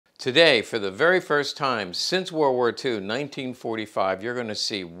Today, for the very first time since World War II, 1945, you're going to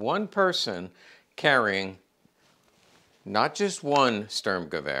see one person carrying not just one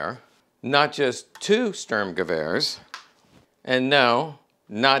Sturmgewehr, not just two Sturmgewehrs, and no,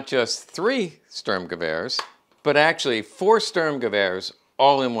 not just three Sturmgewehrs, but actually four Sturmgewehrs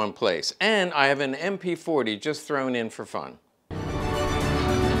all in one place. And I have an MP40 just thrown in for fun.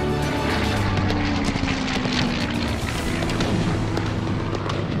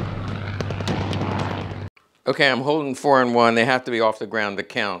 Okay, I'm holding 4 and 1. They have to be off the ground to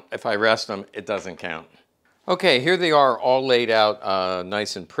count. If I rest them, it doesn't count. Okay, here they are all laid out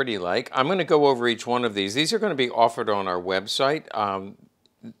nice and pretty like. I'm going to go over each one of these. These are going to be offered on our website.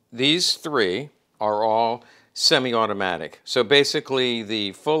 These three are all semi-automatic. So basically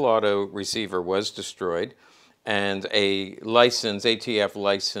the full auto receiver was destroyed and a license, ATF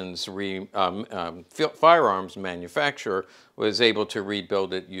license firearms manufacturer was able to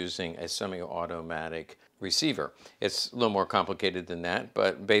rebuild it using a semi-automatic receiver. It's a little more complicated than that,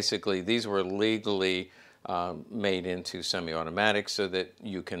 but basically these were legally made into semi-automatic so that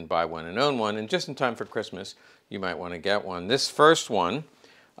you can buy one and own one, and just in time for Christmas you might want to get one. This first one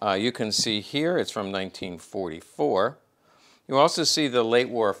you can see here, it's from 1944. You also see the late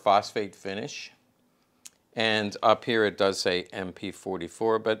war phosphate finish, and up here it does say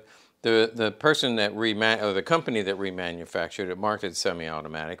MP44, but the person that the company that remanufactured it marked it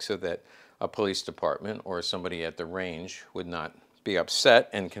semi-automatic so that a police department or somebody at the range would not be upset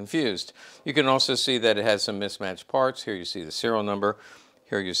and confused. You can also see that it has some mismatched parts. Here you see the serial number.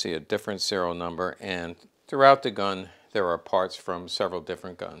 Here you see a different serial number. And throughout the gun, there are parts from several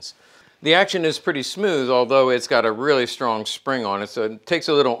different guns. The action is pretty smooth, although it's got a really strong spring on it. So it takes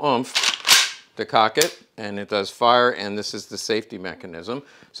a little oomph to cock it, and it does fire, and this is the safety mechanism.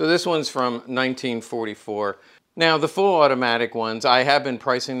 So this one's from 1944. Now, the full automatic ones, I have been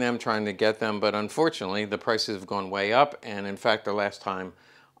pricing them, trying to get them, but unfortunately, the prices have gone way up. And in fact, the last time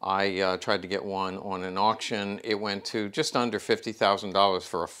I tried to get one on an auction, it went to just under $50,000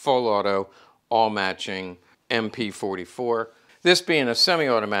 for a full auto, all matching MP44. This being a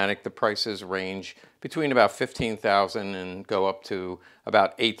semi-automatic, the prices range between about $15,000 and go up to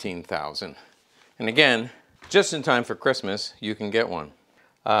about $18,000. And again, just in time for Christmas, you can get one.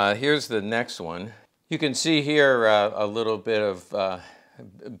 Here's the next one. You can see here a little bit of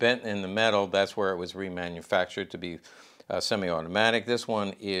bent in the metal. That's where it was remanufactured to be semi-automatic. This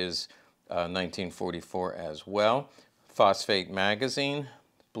one is 1944 as well. Phosphate magazine,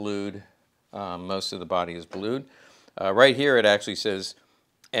 blued. Most of the body is blued. Right here it actually says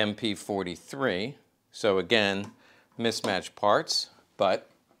MP43. So again, mismatched parts, but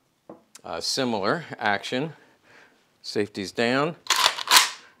similar action. Safety's down,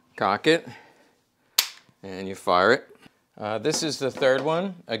 cock it, and you fire it. This is the third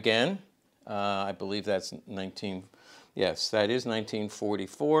one. Again, I believe that's yes, that is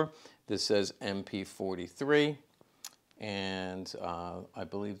 1944. This says MP43. And I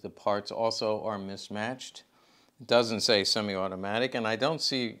believe the parts also are mismatched. It doesn't say semi-automatic, and I don't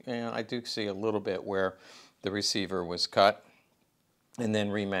see, I do see a little bit where the receiver was cut and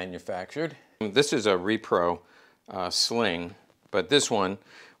then remanufactured. This is a repro sling, but this one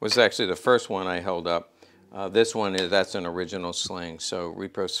was actually the first one I held up. This one that's an original sling, so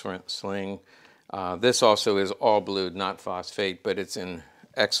repro sling. This also is all blued, not phosphate, but it's in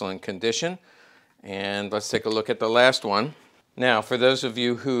excellent condition. And let's take a look at the last one. Now, for those of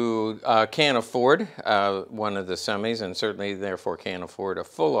you who can't afford one of the semis, and certainly therefore can't afford a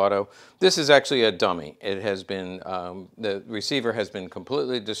full auto, this is actually a dummy. It has been, the receiver has been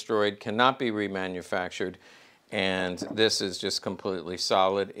completely destroyed, cannot be remanufactured, and this is just completely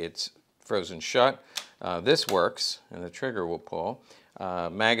solid. It's frozen shut. This works, and the trigger will pull.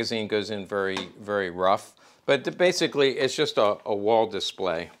 Magazine goes in very, very rough, but basically it's just a wall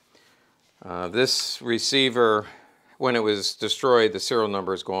display. This receiver, when it was destroyed, the serial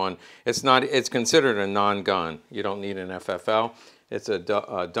number is gone. It's considered a non-gun. You don't need an FFL. It's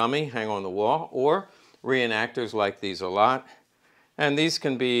a dummy, hang on the wall, or reenactors like these a lot. And these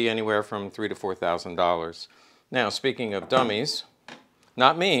can be anywhere from $3,000 to $4,000. Now, speaking of dummies,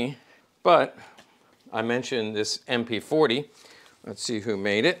 not me, but I mentioned this MP40. Let's see who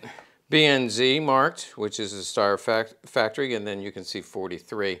made it. BNZ marked, which is a Star factory, and then you can see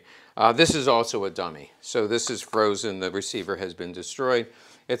 43. This is also a dummy. So this is frozen. The receiver has been destroyed.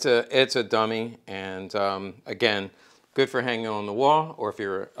 It's a dummy, and again, good for hanging on the wall, or if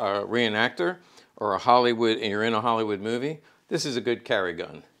you're a reenactor or you're in a Hollywood movie, this is a good carry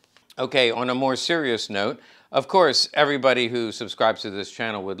gun. Okay, on a more serious note, Of course, everybody who subscribes to this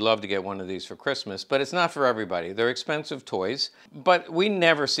channel would love to get one of these for Christmas, but it's not for everybody. They're expensive toys, but we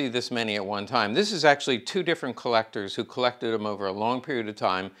never see this many at one time. This is actually two different collectors who collected them over a long period of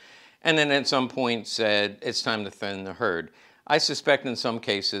time, and then at some point said, it's time to thin the herd. I suspect in some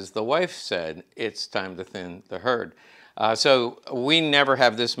cases the wife said, it's time to thin the herd. So we never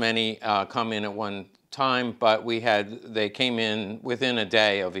have this many come in at one time, but they came in within a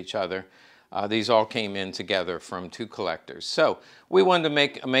day of each other. These all came in together from two collectors. So we wanted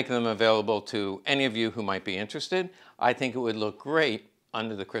to make them available to any of you who might be interested. I think it would look great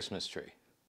under the Christmas tree.